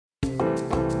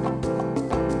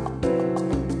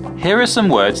Here are some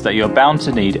words that you're bound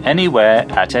to need anywhere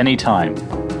at any time.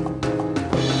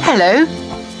 Hello.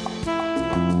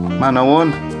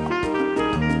 Manawon.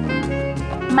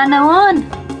 Manawon.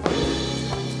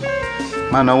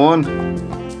 Manawon.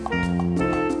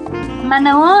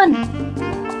 Manawon.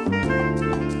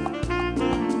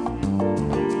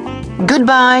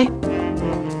 Goodbye.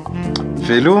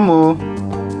 Velumo.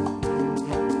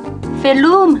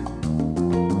 Velum.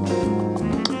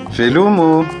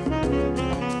 Velumo.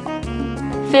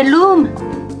 Velum.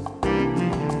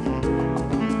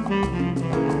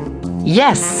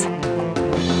 Yes.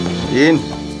 In.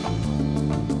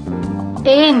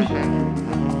 In.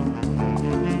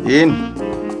 In.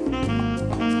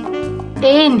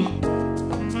 In.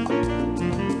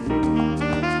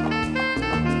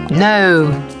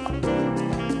 No.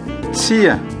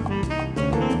 Tia.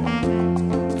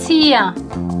 Tia.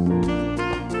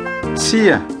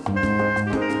 Tia.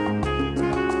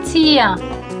 Tia.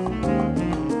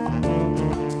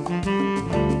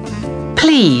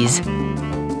 Please.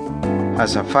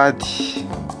 Azafady.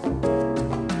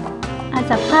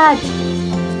 Azafady.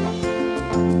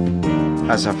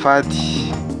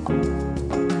 Azafady.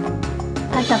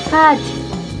 Azafady.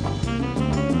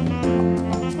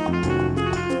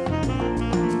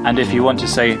 And if you want to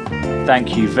say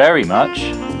thank you very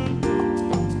much,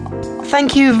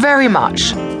 Thank you very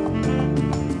much.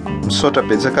 Misaotra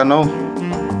betsaka anao.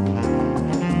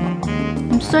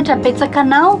 Misaotra betsaka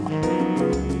anao.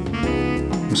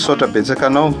 Misaotra betsaka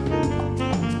anao.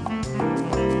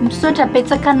 Misaotra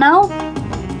betsaka anao.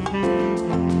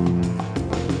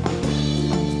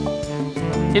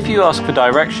 if you ask for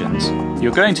directions,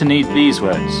 you're going to need these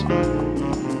words.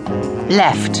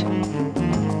 Left.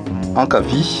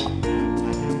 Ankavia.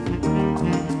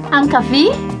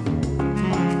 Ankavia.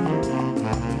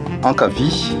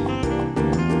 Ankavia.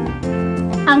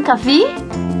 Ankavia.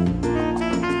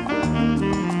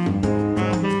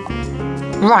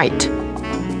 Right.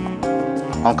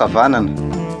 Ankavanana.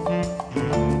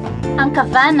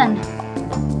 Ankavanana.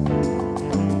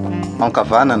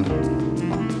 Ankavanana.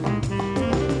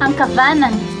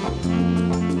 Ankavanana.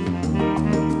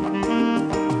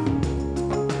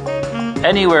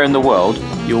 Anywhere in the world,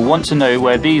 you'll want to know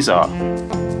where these are.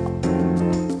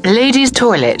 Ladies'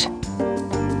 toilet.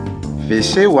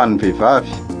 WC ho an'ny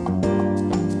vehivavy.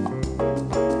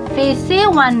 WC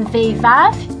ho an'ny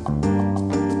vehivavy.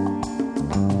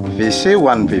 WC ho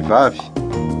an'ny vehivavy.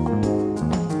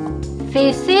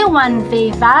 WC ho an'ny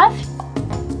vehivavy.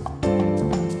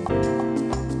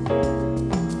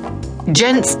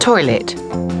 Gents' toilet.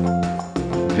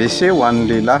 WC ho an'ny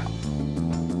lehilahy.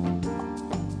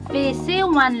 WC ho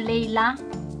an'ny lehilahy.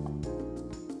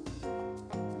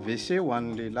 WC ho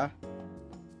an'ny lehilahy.